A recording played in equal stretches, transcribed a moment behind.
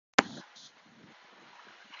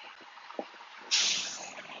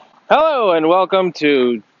Hello and welcome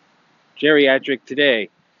to Geriatric Today.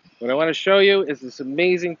 What I want to show you is this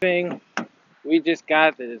amazing thing we just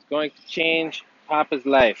got that is going to change Papa's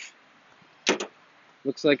life.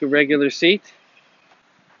 Looks like a regular seat,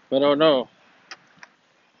 but oh no.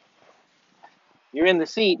 You're in the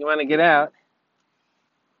seat, you want to get out.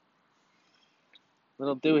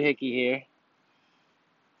 Little doohickey here.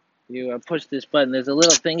 You push this button, there's a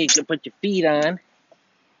little thing you can put your feet on,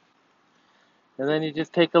 and then you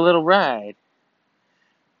just take a little ride.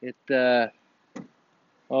 It,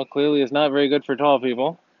 well, clearly is not very good for tall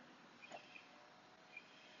people.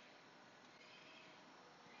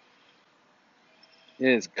 It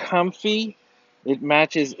is comfy. It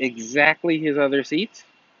matches exactly his other seats.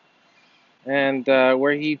 And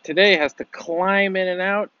where he today has to climb in and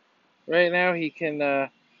out, right now he can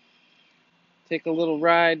take a little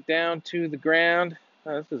ride down to the ground.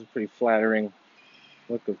 This is a pretty flattering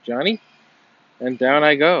look of Johnny. And down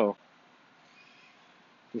I go.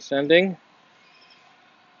 Descending.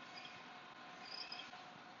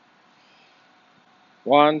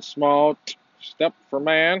 One small step for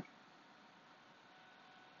man.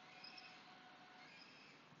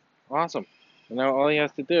 Awesome. And now all he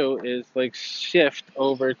has to do is like shift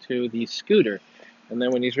over to the scooter. And then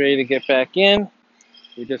when he's ready to get back in,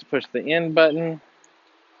 you just push the in button.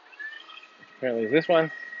 Apparently it's this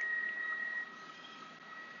one.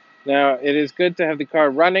 Now, it is good to have the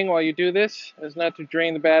car running while you do this, as not to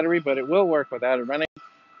drain the battery, but it will work without it running.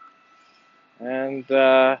 And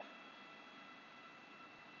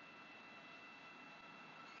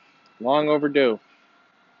long overdue.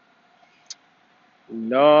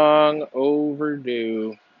 Long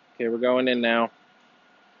overdue. Okay, we're going in now.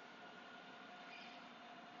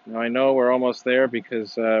 Now I know we're almost there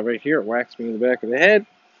because right here it whacks me in the back of the head.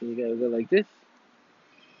 So you gotta go like this.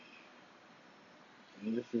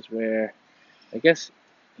 And this is where, I guess,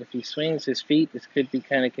 if he swings his feet, this could be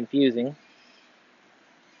kind of confusing.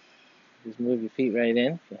 Just move your feet right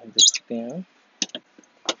in, hands it down.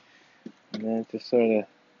 And then it just sort of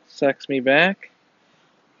sucks me back.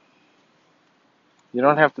 You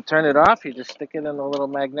don't have to turn it off, you just stick it in a little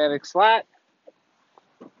magnetic slot.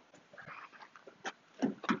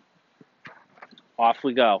 Off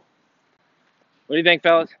we go. What do you think,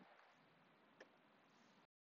 fellas?